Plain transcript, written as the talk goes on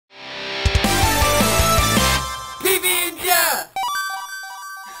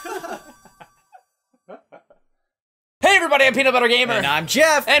I'm PeanutButterGamer. And I'm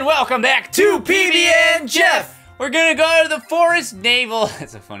Jeff. And welcome back to PB&Jeff. We're gonna go to the Forest Naval.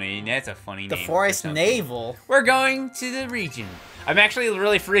 That's a funny name. The Forest Naval? We're going to the region. I'm actually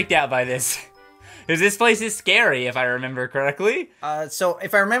really freaked out by this. Because this place is scary, if I remember correctly. So,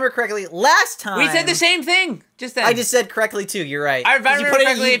 if I remember correctly, last time... We said the same thing. Just then. I just said correctly, too. You're right. If I remember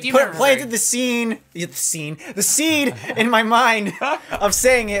correctly, if you planted the seed in my mind of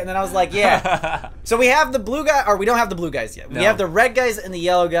saying it, and then I was like, yeah. So we have the blue guy, or we don't have the blue guys yet. We have the red guys and the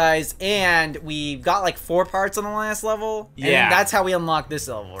yellow guys, and we got like 4 parts on the last level. Yeah. And that's how we unlock this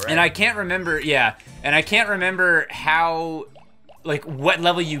level, right? And I can't remember, and I can't remember how, like, what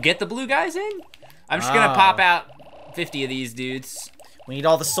level you get the blue guys in. I'm just gonna pop out 50 of these dudes. We need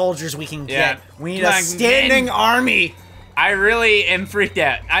all the soldiers we can get. We need Come a on, standing army. I really am freaked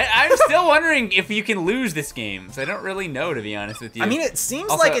out. I'm still wondering if you can lose this game. So I don't really know, to be honest with you. I mean, it seems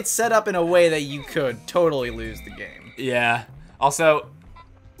like it's set up in a way that you could totally lose the game. Yeah. Also,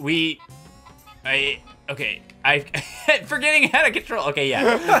 I'm forgetting how to control. Okay,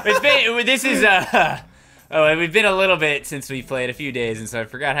 yeah. We've been a little bit since we played, a few days, and so I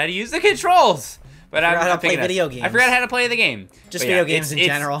forgot how to use the controls. But I forgot how to play video games. I forgot how to play the game. Just video games in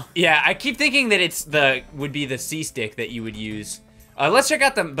general. Yeah, I keep thinking that would be the C stick that you would use. Let's check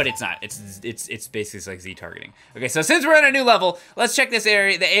out but it's not. It's basically like Z targeting. Okay, so since we're in a new level, let's check this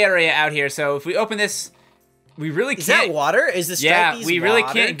area, the area out here. So if we open this, we really can't. Is that water? Is the yeah? We really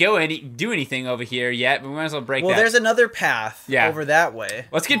can't do anything over here yet. But we might as well break that. Well, there's another path over that way.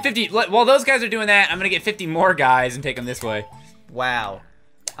 Let's get 50. While those guys are doing that, I'm gonna get 50 more guys and take them this way. Wow.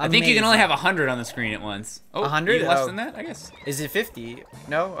 I think you can only have 100 on the screen at once. Oh, 100? Less than that, I guess. Is it 50?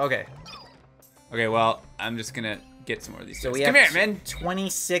 No? Okay. Okay, well, I'm just gonna get some more of these. So Come here, man.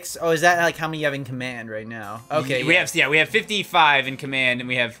 26. Oh, is that like how many you have in command right now? Okay. We have 55 in command, and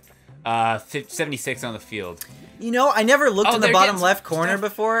we have 76 on the field. You know, I never looked in the bottom left corner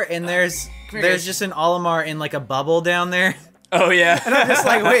before, and there's just an Olimar in like a bubble down there. Oh yeah. And I'm just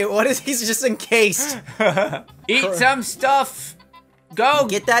like, wait, what is? He's just encased. Eat some stuff. Go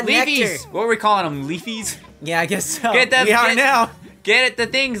get that leafies. nectar. What were we calling them? Leafies? Yeah, I guess so. Get them. We are now. Get at the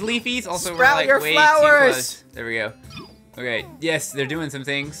things, leafies. Also, sprout we're like your way flowers. Too close. There we go. Okay. Yes, they're doing some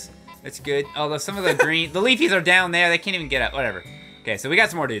things. That's good. Although some of the green, the leafies are down there. They can't even get up. Whatever. Okay, so we got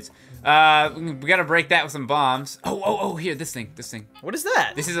some more dudes. We gotta break that with some bombs. Oh, here, this thing. What is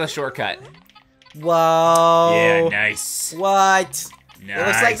that? This is a shortcut. Whoa. Yeah, nice. What? Nice. It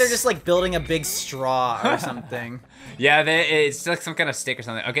looks like they're just like building a big straw or something. Yeah, it's like some kind of stick or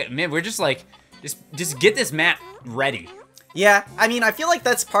something. Okay, man, we're just like, just get this map ready. Yeah, I mean, I feel like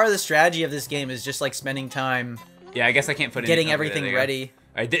that's part of the strategy of this game is just like spending time. Yeah, I guess I can't put getting everything ready.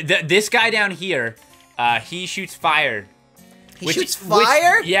 All right, this guy down here, he shoots fire. He shoots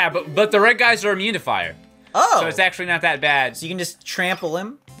fire? Yeah, but the red guys are immune to fire. Oh. So it's actually not that bad. So you can just trample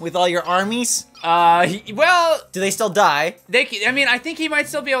him with all your armies? Well, do they still die? I mean, I think he might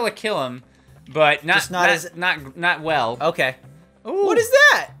still be able to kill him, but not well. Okay. Ooh. What is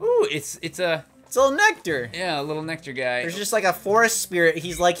that? Ooh, it's a little nectar. Yeah, a little nectar guy. There's just like a forest spirit.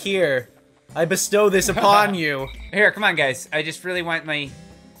 He's like, here, I bestow this upon you. Here, come on, guys. I just really want my.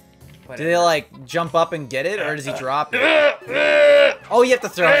 Do they like jump up and get it, or does he drop it? Oh, you have to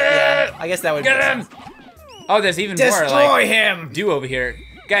throw it. Yeah, I guess that would. Get him! Oh, there's even more. Destroy him! Do over here,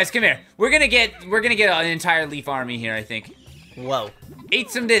 guys. Come here. We're gonna get an entire leaf army here. I think. Whoa. Eat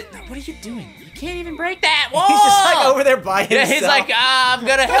some. What are you doing? You can't even break that. Whoa! He's just like over there by himself. Yeah, he's like, I'm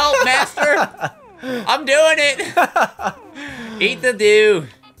gonna help, master. I'm doing it. Eat the dew.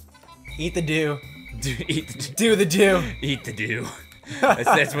 Eat the dew. Eat the dew. Do the dew. Eat the dew.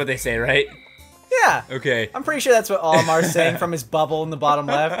 That's what they say, right? Yeah. Okay. I'm pretty sure that's what Olimar's saying from his bubble in the bottom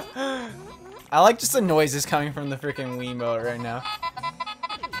left. I like just the noises coming from the freaking Wiimote right now.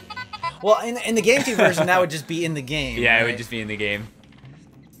 Well, in the GameCube version, that would just be in the game. Yeah, right? it would just be in the game.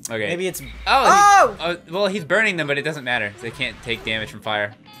 Okay. Maybe it's. Oh! Well, he's burning them, but it doesn't matter. They can't take damage from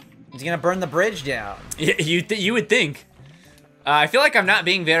fire. He's gonna burn the bridge down. Yeah, you would think. I feel like I'm not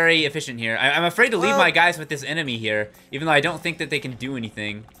being very efficient here. I'm afraid to leave my guys with this enemy here, even though I don't think that they can do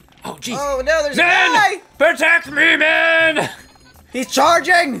anything. Oh, jeez. Oh, no, there's a guy! Protect me, man! He's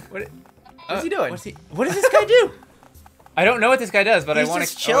charging! What's he doing? What does this guy do? I don't know what this guy does, but I would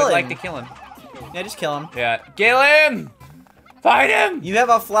like to kill him. Yeah, just kill him. Yeah. Kill him! Fight him! You have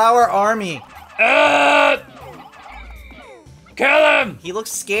a flower army. Kill him! He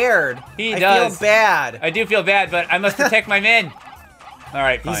looks scared. He does. I feel bad. I do feel bad, but I must protect my men. All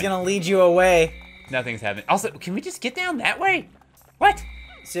right, fine. He's gonna lead you away. Nothing's happening. Also, can we just get down that way? What?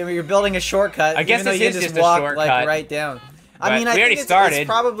 So you're building a shortcut. I guess even though this you is just just a walk shortcut. like right down. I mean, I we already think started. it's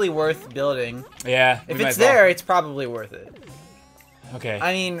probably worth building. Yeah. If it's there, it's probably worth it. Okay.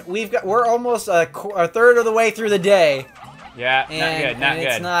 I mean, we're almost a third of the way through the day. Yeah, not good,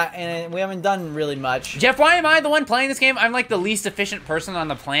 not good. And we haven't done really much. Jeff, why am I the one playing this game? I'm like the least efficient person on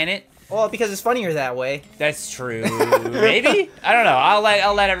the planet. Well, because it's funnier that way. That's true. Maybe? I don't know. I'll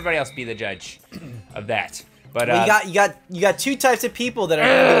let everybody else be the judge of that. But well, you got two types of people that are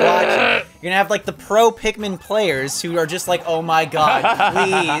gonna be watching. You're gonna have like the pro Pikmin players who are just like, oh my god,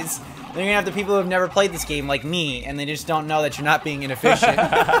 please. Then you're gonna have the people who have never played this game, like me, and they just don't know that you're not being inefficient.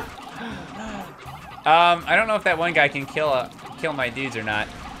 I don't know if that one guy can kill my dudes or not.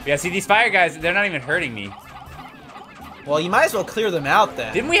 Yeah, see these fire guys, they're not even hurting me. Well, you might as well clear them out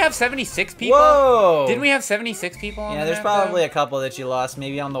then. Didn't we have 76 people? Whoa! Didn't we have 76 people on Yeah, there's probably a couple that you lost,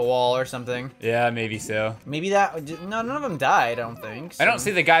 maybe on the wall or something. Yeah, maybe so. Maybe that, no, none of them died, I don't think. So. I don't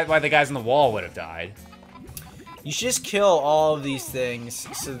see why the guys on the wall would have died. You should just kill all of these things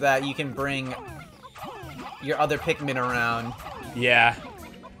so that you can bring your other Pikmin around. Yeah,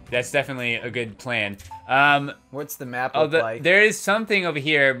 that's definitely a good plan. What's the map look like? There is something over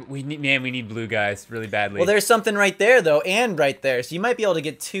here. We need blue guys really badly. Well, there's something right there though, and right there, so you might be able to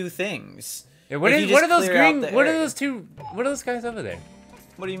get two things. Yeah, what are those green? What are those two? What are those guys over there?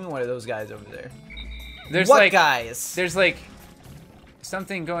 What do you mean? What are those guys over there? There's what like guys? There's like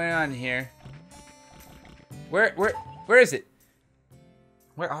something going on here. Where is it?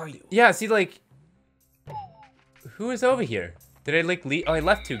 Where are you? Yeah, see like who is over here? Did I like leave? Oh, I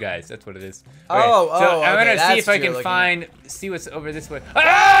left two guys. That's what it is. Okay, so I'm gonna see if I can see what's over this way.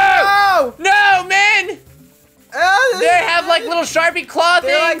 Oh! No, man! They have like little Sharpie claw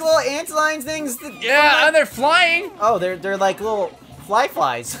things. They're like little antlion things. Yeah, and they're flying. Oh, they're like little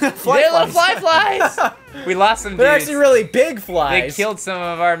flies. They're little flies. We lost some dudes. They're actually really big flies. They killed some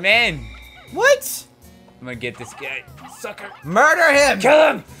of our men. What? I'm gonna get this guy. Sucker. Murder him!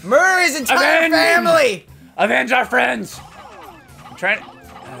 Kill him! Murder his entire family! Avenge our friends! I'm trying to...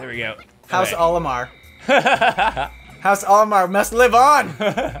 Oh, there we go. House OLIMAR. House OLIMAR must live on!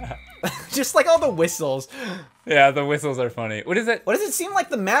 Just like all the whistles. Yeah, the whistles are funny. What is it? What does it seem like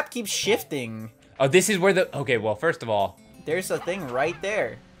the map keeps shifting? Oh, this is where the... Okay, well, first of all... There's a thing right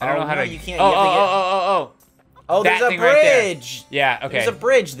there. I don't know how to... You can't... Oh, there's a bridge! Right yeah, okay. There's a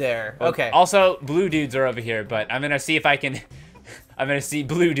bridge there. Well, okay. Also, blue dudes are over here, but I'm gonna see if I can... I'm gonna see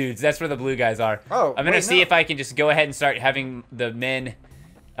blue dudes. That's where the blue guys are. Oh, I'm gonna see if I can just go ahead and start having the men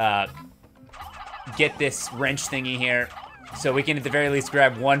get this wrench thingy here, so we can at the very least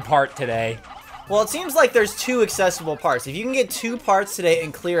grab one part today. Well, it seems like there's two accessible parts. If you can get 2 parts today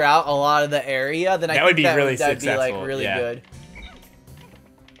and clear out a lot of the area, then I think that'd be like really good.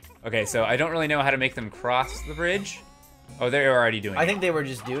 Okay, so I don't really know how to make them cross the bridge. Oh, they're already doing it. I think they were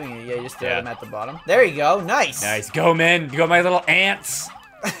just doing it. Yeah, you just throw them at the bottom. There you go. Nice. Nice. Go, men. Go, my little ants.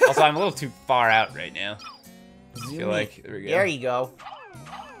 Also, I'm a little too far out right now. I feel like, there we go. There you go.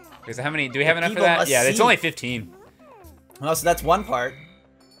 Okay, so how many, do we have enough for that? Yeah, it's only 15. Oh, so that's one part.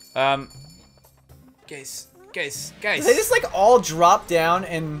 Guys. Did they just like all drop down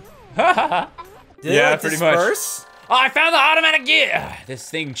and... Did they, like, pretty disperse? much. Oh, I found the automatic gear! This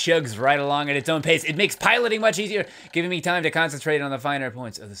thing chugs right along at its own pace. It makes piloting much easier, giving me time to concentrate on the finer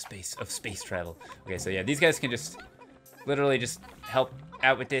points of space travel. Okay, so yeah, these guys can just literally just help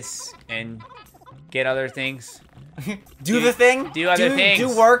out with this and get other things. Do the thing. Do other things.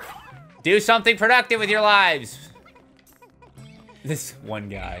 Do work. Do something productive with your lives. This one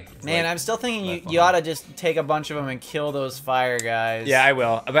guy. Man, I'm still thinking you ought to just take a bunch of them and kill those fire guys. Yeah, I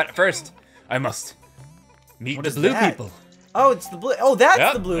will. But first, I must meet the blue people. Oh, it's the blue. Oh,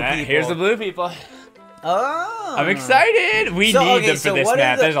 that's the blue people. Here's the blue people. Oh. I'm excited. We need them for this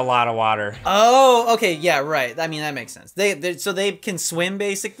map. There's a lot of water. Oh, okay. Yeah, right. I mean, that makes sense. So they can swim,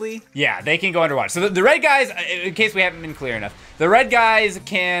 basically? Yeah, they can go underwater. So the red guys, in case we haven't been clear enough, the red guys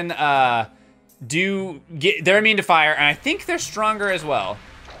can they're immune to fire, and I think they're stronger as well.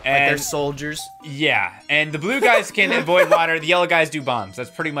 And, like they're soldiers? Yeah, and the blue guys can avoid water. The yellow guys do bombs. That's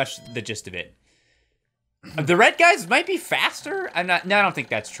pretty much the gist of it. The red guys might be faster. No, I don't think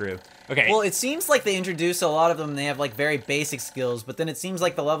that's true. Okay. Well, it seems like they introduce a lot of them, and they have like very basic skills, but then it seems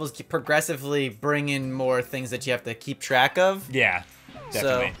like the levels progressively bring in more things that you have to keep track of. Yeah,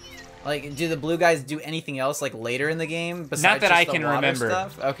 definitely. So, like, do the blue guys do anything else like later in the game besides Not that just I the can water remember.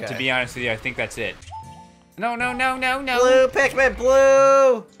 Stuff? Okay. To be honest with you, I think that's it. No. Blue Pikmin,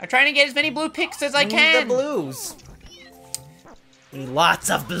 blue. I'm trying to get as many blue picks as I need can. the blues. We need lots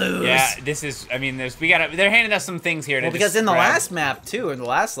of blues. Yeah, this is. I mean, they're handing us some things here. Well, because in the last map too, in the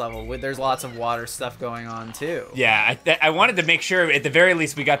last level, there's lots of water stuff going on too. Yeah, I wanted to make sure at the very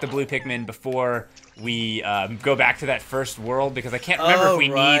least we got the blue Pikmin before we go back to that first world, because I can't remember if we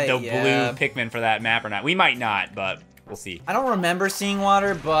need the blue Pikmin for that map or not. We might not, but we'll see. I don't remember seeing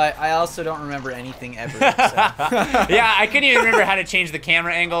water, but I also don't remember anything ever. So. Yeah, I couldn't even remember how to change the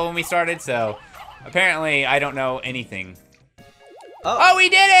camera angle when we started, so apparently I don't know anything. Oh, we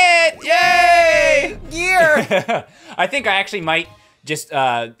did it! Yay! Gear! I think I actually might just,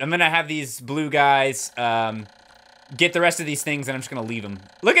 I'm gonna have these blue guys, get the rest of these things, and I'm just gonna leave them.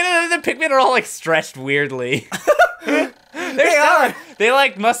 Look at it, the Pikmin are all, like, stretched weirdly. They are. They,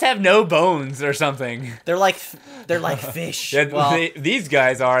 like, must have no bones or something. They're like fish. Yeah, well, these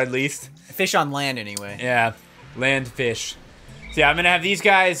guys are, at least. Fish on land, anyway. Yeah, land fish. So, yeah, I'm gonna have these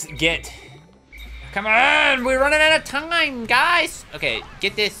guys get... Come on, we're running out of time, guys. Okay,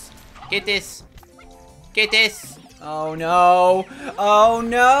 get this, get this, get this. Oh no, oh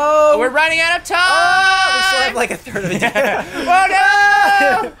no. We're running out of time. Oh, we still have like a third of a day. Oh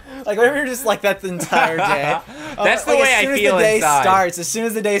no. Like we're just like that the entire day. That's the way I feel inside. As soon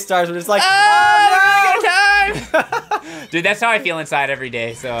as the day starts, we're just like, oh no. Time. Dude, that's how I feel inside every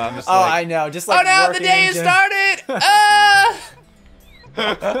day, so I'm just like. Oh, I know, just like oh no, the day has started.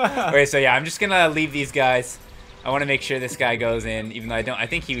 Okay, so yeah, I'm just gonna leave these guys. I want to make sure this guy goes in, even though I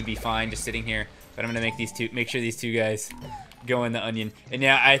think he would be fine just sitting here. But I'm gonna make sure these two guys go in the onion. And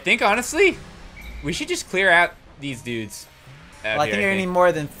yeah, I think honestly, we should just clear out these dudes. Well, I think you're gonna need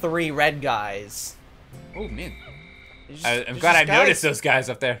more than 3 red guys. Oh man, I'm glad I noticed those guys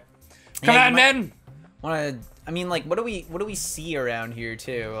up there. Come on, men. I mean, like, what do we see around here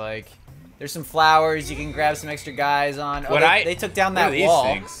too? Like. There's some flowers. You can grab some extra guys on. Oh, they took down that wall.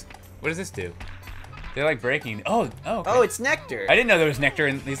 Things? What does this do? They're like breaking. Oh, okay. Oh, it's nectar. I didn't know there was nectar,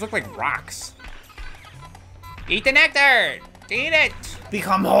 and these look like rocks. Eat the nectar. Eat it.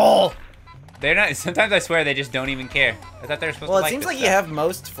 Become whole. They're not. Sometimes I swear they just don't even care. I thought they were supposed to like this. Well, it seems like you have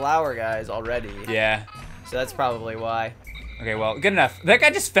most flower guys already. Yeah. So that's probably why. Okay, well, good enough. That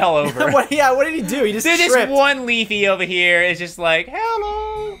guy just fell over. What did he do? He just tripped. This one leafy over here is just like,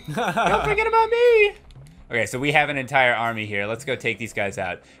 hello. Don't forget about me. Okay, so we have an entire army here. Let's go take these guys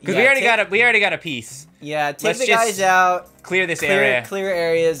out because we already got a piece. Yeah, take the guys out. Clear this area. Clear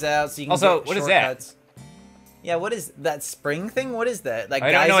areas out so you can also, get what shortcuts. Is that? Yeah, what is that spring thing? What is that? Like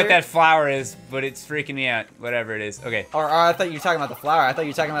I don't know what that flower is, but it's freaking me out. Whatever it is. Okay. Or I thought you were talking about the flower. I thought you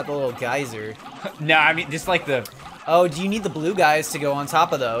were talking about the little geyser. No, I mean just like the. Oh, do you need the blue guys to go on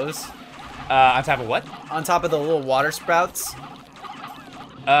top of those? On top of what? On top of the little water sprouts.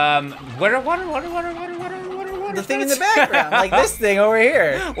 Water. The thing in the background, like this thing over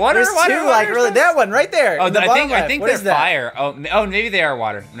here. Water. Like really that one right there. Oh, I think they're fire. Oh, maybe they are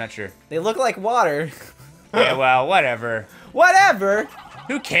water. I'm not sure. They look like water. Yeah, well, whatever. Whatever.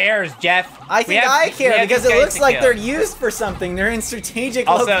 Who cares, Jeff? I think I care because it looks like they're used for something. They're in strategic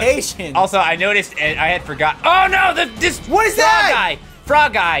locations. Also, I noticed and I had forgot. Oh no, this what is that?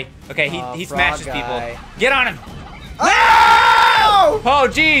 Frog guy. Okay, he smashes people. Get on him. Oh! No! Oh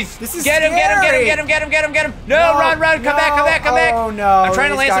jeez. This is get him. No, run, come back. Oh no. I'm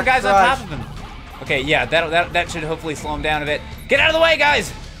trying to land some guys on top of him. Okay, yeah, that should hopefully slow him down a bit. Get out of the way,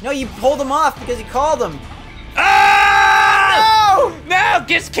 guys. No, you pulled him off because you called him. Oh! No!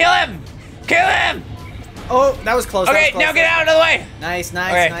 Just kill him! Kill him! Oh, that was close. Okay, now get out of the way! Nice,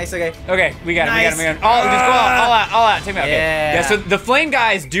 okay. Okay, we got him. Just go all out. Take me out. Yeah. Yeah, so the flame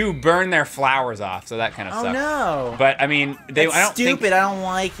guys do burn their flowers off, so that kind of sucks. Oh no. But, I mean, That's stupid, I don't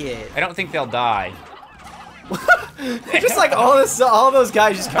like it. I don't think they'll die. Just like all those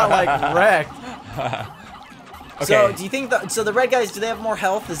guys just got like wrecked. Okay. So, do you think so the red guys, do they have more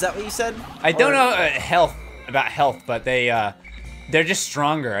health? Is that what you said? I don't know about health, but they're just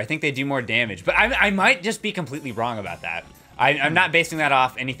stronger. I think they do more damage. But I might just be completely wrong about that. I'm not basing that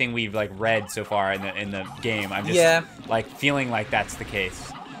off anything we've like read so far in the game. I'm just like feeling like that's the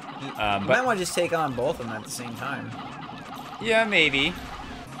case. You might want to just take on both of them at the same time. Yeah, maybe.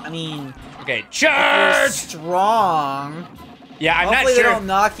 I mean, okay, charge! If you're strong. Yeah, I'm not sure. Hopefully they don't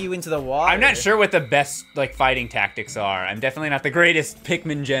knock you into the water. I'm not sure what the best like fighting tactics are. I'm definitely not the greatest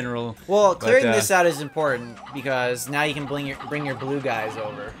Pikmin general. Well, clearing this out is important because now you can bring your blue guys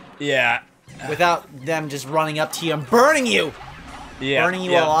over. Yeah. Without them just running up to you and burning you. Yeah. Burning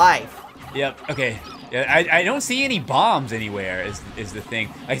you alive. Yep. Okay. Yeah, I don't see any bombs anywhere. Is the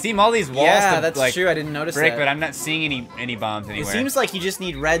thing. I see all these walls. Yeah, that's true. I didn't notice that. But I'm not seeing any bombs anywhere. It seems like you just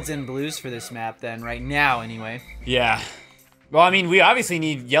need reds and blues for this map, then, right now, anyway. Yeah. Well, I mean, we obviously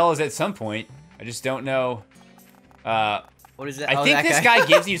need yellows at some point. I just don't know What is it? I think this guy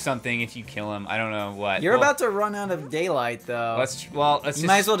gives you something if you kill him. I don't know what. You're about to run out of daylight, though. Let's you just,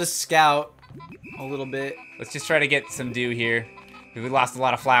 might as well just scout a little bit. Let's just try to get some dew here. We lost a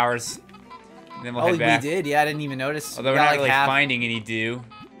lot of flowers. And then we'll head back. We did? Yeah, I didn't even notice. Although we're not really finding any dew.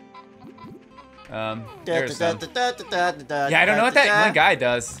 There's some. Yeah, I don't know what that one guy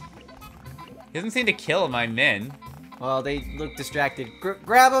does. He doesn't seem to kill my men. Well, they look distracted.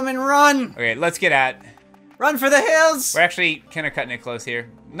 Grab them and run! Okay, let's get at. Run for the hills! We're actually kind of cutting it close here.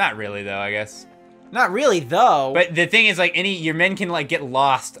 Not really, though, I guess. Not really, though. But the thing is, like, your men can, like, get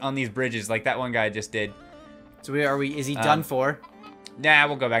lost on these bridges, like that one guy just did. So is he done for? Nah,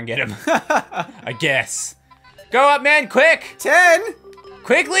 we'll go back and get him. I guess. Go up, man, quick! 10!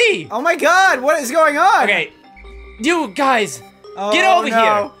 Quickly! Oh my god, what is going on? Okay, you guys, get over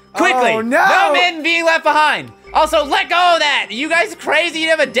here. Quickly! Oh, no! No men being left behind! Also, let go of that! You guys crazy? You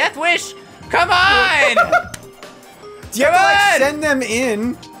have a death wish? Come on! Do you have to, like, send them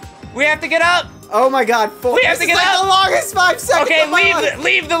in? We have to get up! Oh my god, we have to get up! The longest 5 seconds Okay, of my life.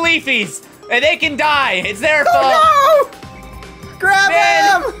 leave the leafies! And they can die! It's their fault! No! Grab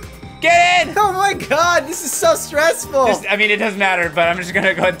him! Get in! Oh my god, this is so stressful! I mean, it doesn't matter, but I'm just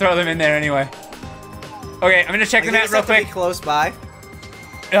gonna go ahead and throw them in there anyway. Okay, I'm gonna check the map real quick. Close by.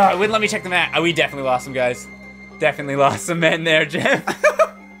 It wouldn't let me check the map. Oh, we definitely lost some guys. Definitely lost some men there, Jeff.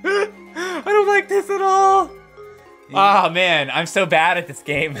 I don't like this at all. Oh man, I'm so bad at this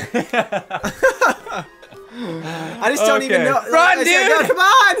game. I just don't even know. Run, dude! No, come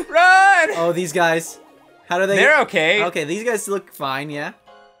on! Run! Oh, these guys. How do they? They're okay. Okay, these guys look fine. Yeah.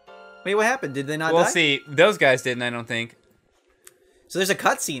 Wait, what happened? Did they not die? We'll see. Those guys didn't, I don't think. So there's a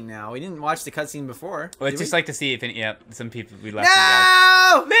cutscene now. We didn't watch the cutscene before. Well, it's just like to see if any, some people we left.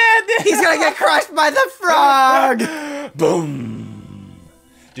 No! Man, he's gonna get crushed by the frog! Boom!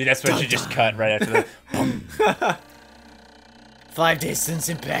 Dude, that's what you just cut right after that. Boom. 5 days since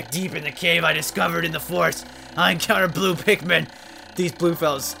impact, deep in the cave I discovered in the forest, I encountered blue Pikmin. These blue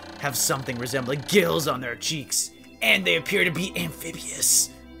fellows have something resembling gills on their cheeks, and they appear to be amphibious.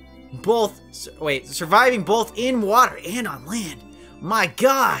 Surviving both in water and on land. My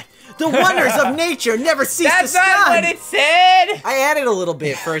god, the wonders of nature never cease to stun. That's not what it said. I added a little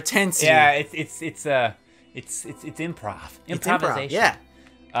bit for intensity. Yeah, it's improv. Improvisation. Yeah.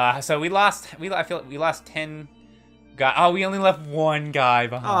 So I feel like we lost 10 guys. Oh, we only left one guy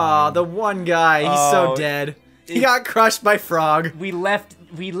behind. Aw, the one guy. He's so dead. He got crushed by frog. We left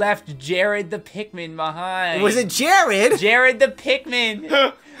Jared the Pikmin behind. Was it Jared? Jared the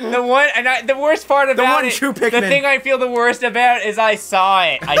Pikmin. The one, the worst part about it, true Pikmin. the thing I feel the worst about is I saw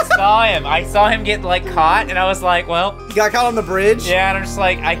it. I saw him. I saw him get like caught, and I was like, well. He got caught on the bridge? Yeah, and I'm just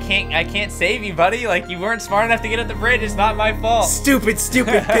like, I can't save you, buddy. Like, you weren't smart enough to get up the bridge. It's not my fault. Stupid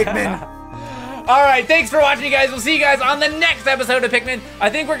Pikmin. All right, thanks for watching, you guys. We'll see you guys on the next episode of Pikmin. I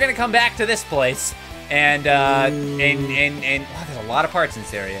think we're gonna come back to this place. And wow, there's a lot of parts in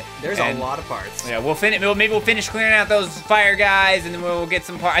this area. There's a lot of parts. Yeah, maybe we'll finish clearing out those fire guys, and then we'll get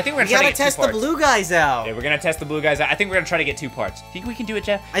some parts. I think we're gonna try to get 2 parts. We gotta test the blue guys out. Yeah, we're gonna test the blue guys out. I think we're gonna try to get 2 parts. Think we can do it,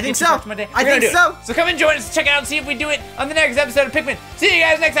 Jeff? I think so. I think so. So come and join us, check it out, and see if we do it on the next episode of Pikmin. See you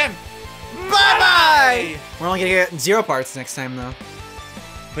guys next time. Bye-bye. We're only gonna get 0 parts next time, though.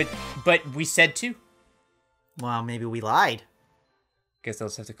 But we said 2. Well, maybe we lied. Guess they'll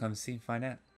just have to come see and find out.